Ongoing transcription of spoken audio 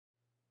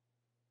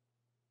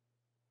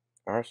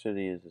Our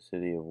city is the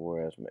city of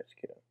Juarez,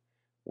 Mexico,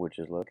 which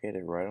is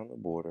located right on the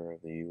border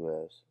of the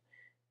U.S.,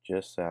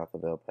 just south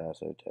of El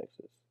Paso,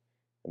 Texas.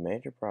 The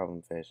major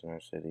problem facing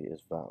our city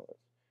is violence,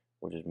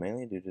 which is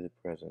mainly due to the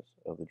presence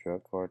of the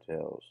drug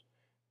cartels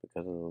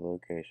because of the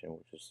location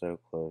which is so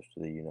close to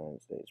the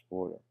United States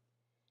border.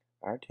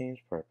 Our team's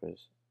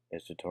purpose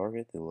is to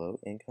target the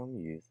low-income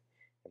youth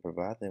and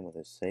provide them with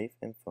a safe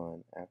and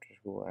fun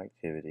after-school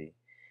activity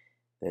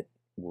that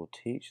will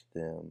teach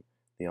them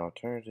the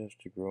alternatives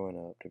to growing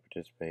up to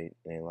participate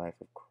in a life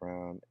of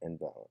crime and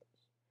violence.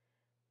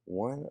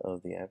 One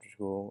of the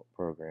after-school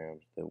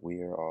programs that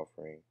we are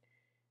offering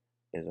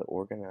is an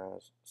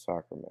organized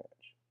soccer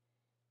match.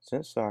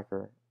 Since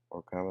soccer,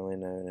 or commonly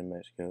known in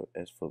Mexico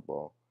as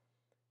football,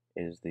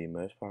 is the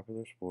most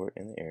popular sport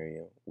in the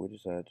area, we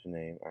decided to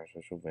name our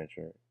social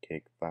venture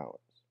Kick Violence.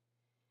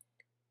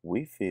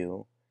 We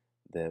feel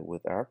that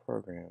with our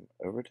program,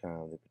 over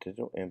time, the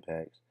potential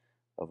impacts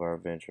of our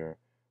venture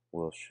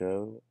will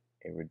show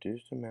a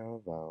reduced amount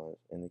of violence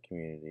in the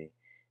community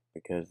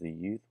because the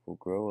youth will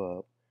grow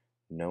up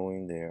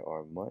knowing there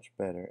are much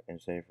better and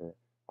safer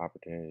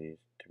opportunities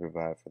to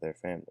provide for their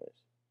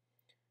families,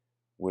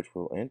 which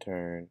will in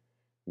turn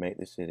make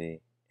the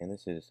city and the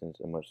citizens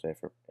a much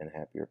safer and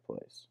happier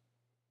place.